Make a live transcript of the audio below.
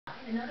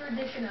another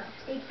edition of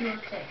Take Your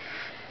Pick.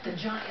 The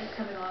Giants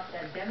coming off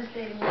that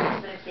devastating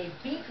loss, but if they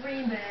beat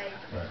Green Bay,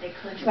 they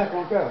clinch. It's not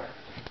going to go.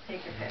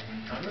 Take your pick.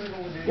 I'm going to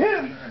go with the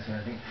Giants, and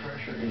I think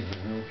pressure is the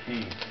real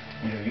key.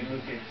 You know, you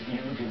look at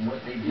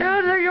what they do.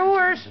 No, they're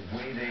yours. The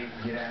way they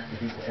get after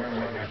people. Aaron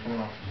Rodgers coming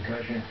off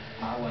concussion.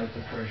 I like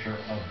the pressure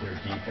of their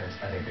defense.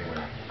 I think they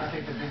win. I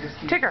think the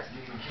biggest key Tigger.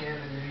 can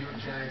the New York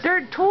Giants.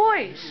 They're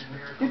toys.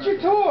 Get your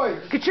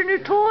toys. Get your new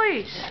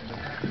toys.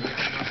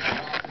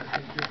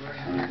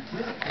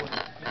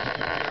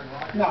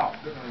 No.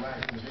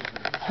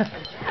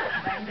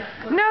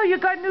 No, you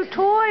got new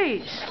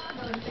toys.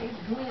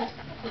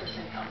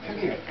 Come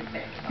here.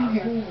 Come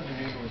here.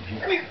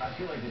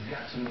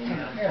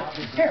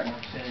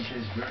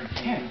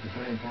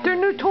 They're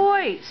new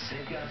toys.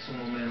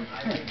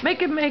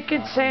 Make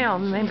it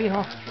sound. Maybe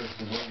he'll...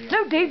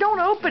 No, Dave, don't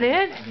open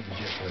it.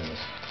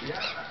 Yeah,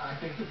 I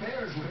think the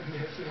Bears win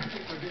this, and I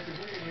think we're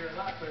disagreeing here a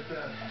lot, but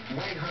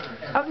Wayne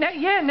Hunter.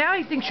 Oh, now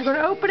he thinks you're going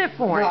to open it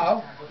for him.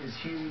 No.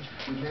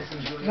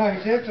 No,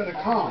 he's after the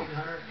calm.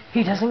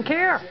 He doesn't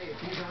care.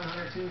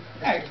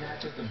 Hey.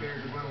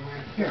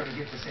 Here.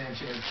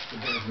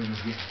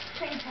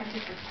 Saints have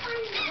just a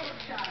tiny little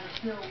shot of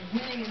still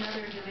winning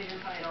another division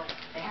title.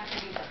 They have to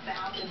beat the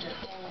Falcons at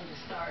home to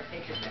start.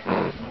 Take your pick.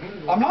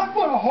 I'm not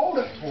going to hold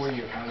it for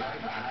you.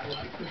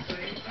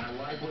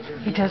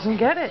 He doesn't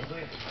get it.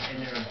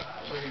 And they're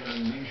about ready to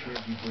unleash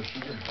Reggie Bush.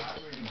 He's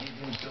about ready to get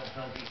himself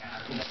healthy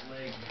after that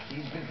leg.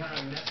 He's been kind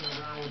of messing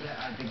around with that.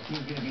 I think he's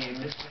going to be a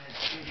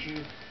mismatch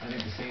issue. I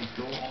think the Saints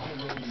go on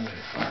the road and win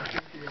it.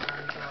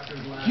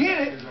 Get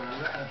it.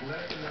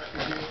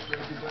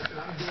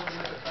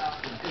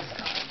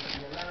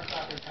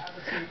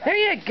 There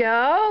you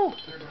go.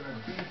 They're going to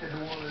beat the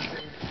New Orleans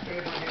Saints.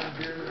 Abraham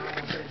Beerman, I'm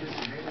going to say this is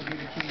they will be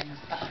the keys.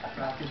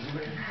 Falcons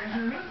win.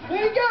 What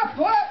you got,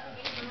 Butt?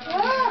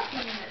 Ah.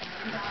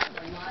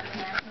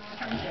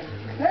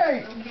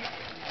 Hey.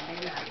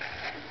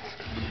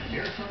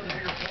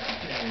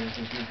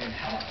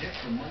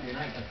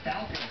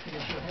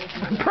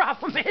 The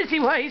problem is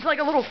he's like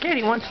a little kid.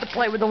 He wants to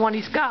play with the one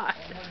he's got.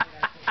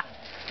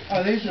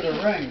 Oh, these are the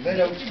rings. They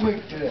don't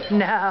squeak today.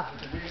 No.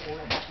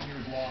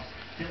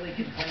 Philly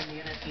can play in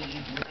the NFC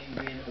East with a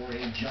win or a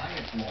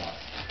Giants loss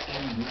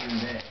in Green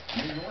Bay.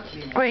 New York,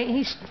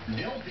 Wait,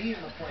 they'll be in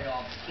the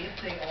playoffs if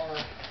they are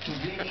to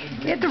win in Green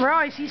Bay. You have to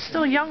realize he's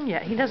still young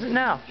yet. He doesn't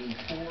know. In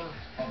 4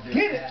 of their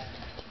Get it. past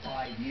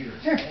 5 years.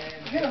 Here, And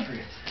the get him.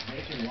 Patriots,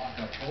 they can lock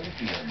up home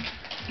field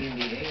in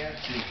the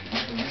AFC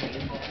with a win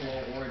in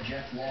Buffalo or a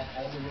Jets loss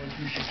on the road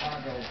to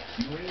Chicago.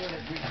 New England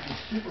has reached the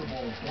Super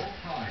Bowl both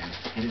times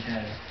it has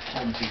had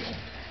home field.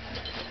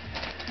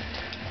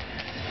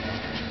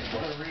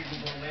 One of the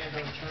reasons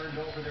Orlando turned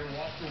over their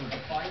roster was to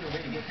find a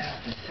way to get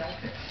past the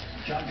Celtics.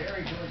 John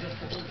Barry joins us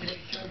before today's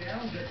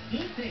showdown because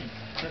he thinks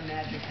the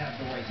Magic have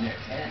the right mix.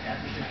 And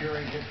after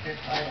securing his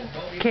 5th title,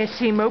 Can't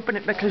see him open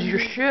it because of your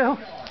shoe.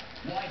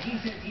 why he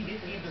says he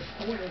didn't need the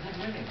spoils of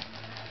winning.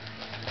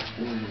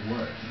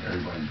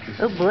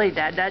 Oh boy,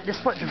 Dad,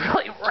 this one's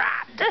really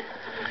wrapped.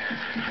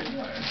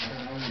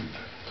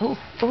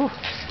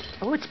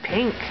 Oh, it's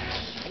pink.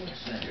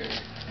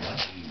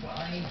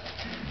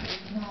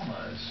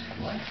 Mamas,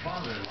 like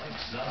father, like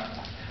son.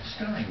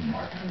 Starring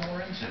Martin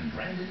Lawrence and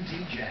Brandon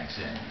T.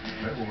 Jackson.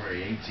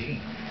 February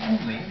 18th,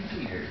 only in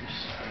theaters.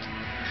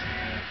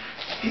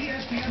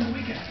 ESPN The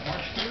Weekend,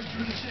 March 3rd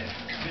through the 6th.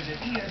 Visit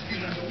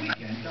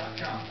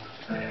ESPNTheWeekend.com.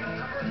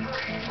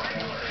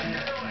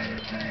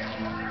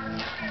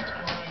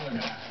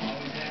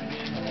 Always have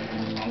been,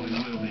 always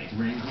will be.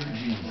 Wrangler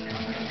jeans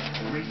company.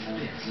 Great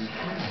fits,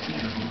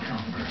 unbeatable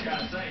comfort.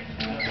 Gotta say,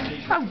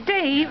 Oh,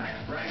 Dave.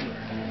 Wrangler,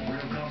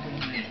 real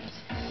comfortable jeans.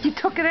 You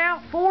took it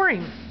out for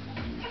him.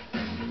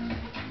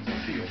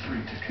 Feel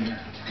free to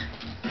connect.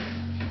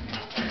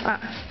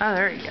 Oh,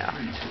 there you go.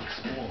 Free to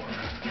explore.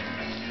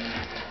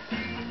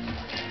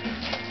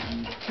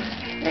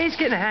 He's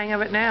getting the hang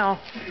of it now.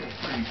 Feel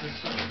free to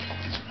search.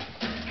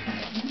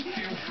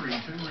 Feel free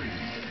to read.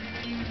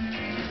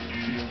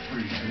 Feel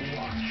free to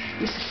watch.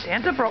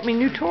 Santa brought me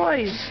new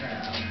toys.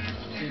 Tab.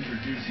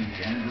 Introducing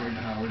the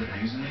Android-powered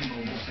amazingly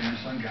mobile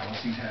Samsung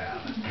Galaxy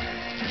Tab.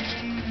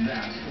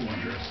 That's the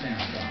wonder of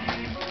Samsung.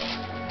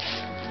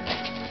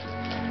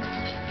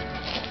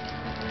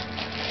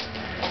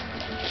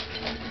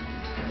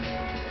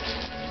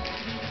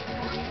 For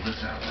all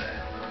that's out there,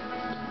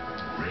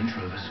 Range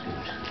Rover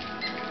Sport.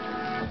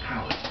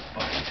 Powered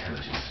by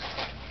intelligence.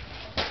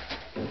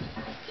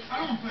 I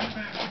don't play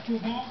fantasy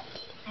football.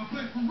 I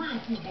play for real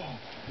football.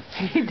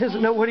 He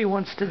doesn't know what he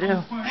wants to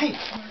do. Hey.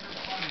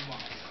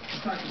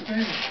 It's like a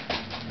fantasy.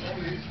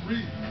 Only it's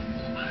real.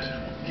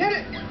 Get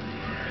it.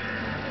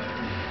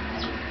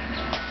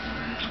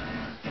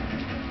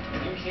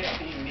 You can't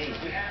beat me.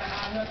 You had a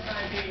hard enough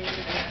time beating you,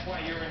 and that's why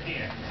you're in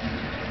here.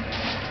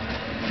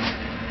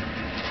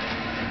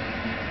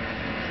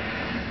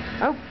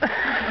 Oh.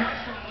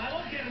 I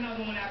won't get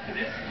another one after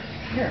this.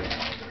 Here.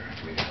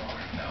 We are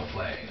now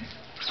playing.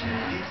 It's the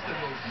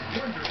most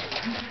wonderful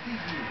music of the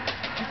year.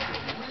 It's the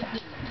one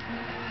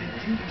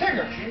thing.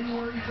 Tigger.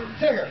 January 13th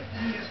Tigger. at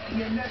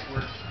ESPN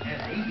Network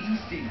and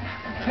ABC.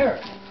 Here.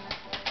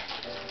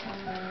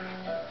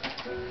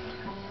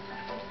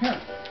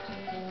 Here.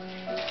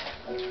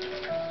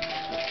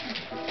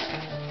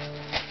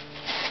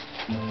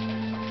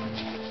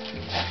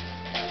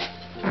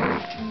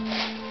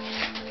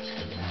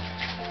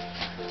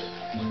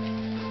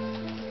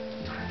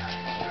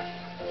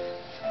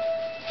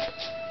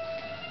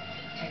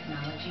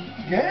 Technology.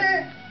 Get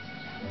it?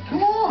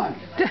 Come on.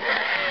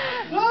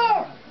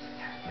 Look.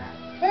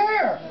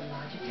 There. The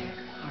Logitech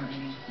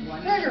Harmony.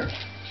 One Tigger.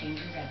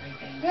 changes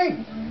everything. Hey,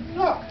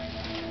 look.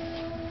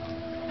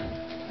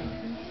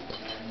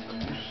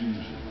 This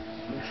season,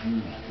 let's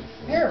lose the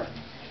fun. Here.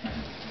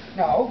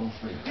 No.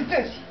 Get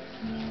this.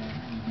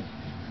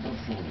 The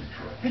phony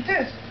truck. Get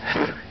this.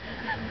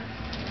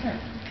 Here.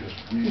 Just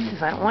He real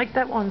says, I don't like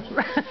that one. kind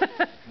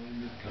that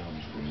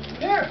comes from the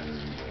Here.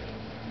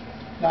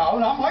 legendary No,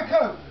 not my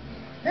coat.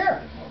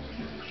 Here.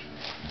 holidays.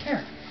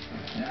 Here.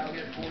 Now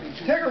get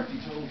Tigger.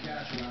 $4,250 total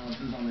cash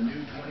allowances on the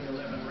new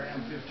 2011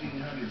 Ram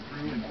 1500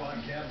 Crew and Quad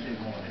Cab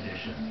Bighorn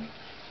Edition.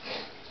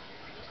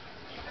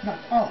 No.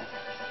 Oh,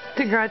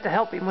 Tigger had to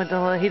help him with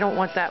the. He don't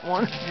want that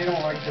one. you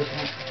don't like this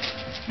one.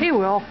 He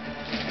will.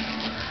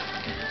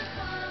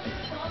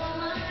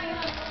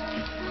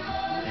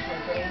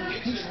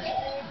 It's an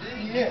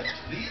all-day Yeah.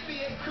 The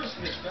NBA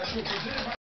Christmas special presented by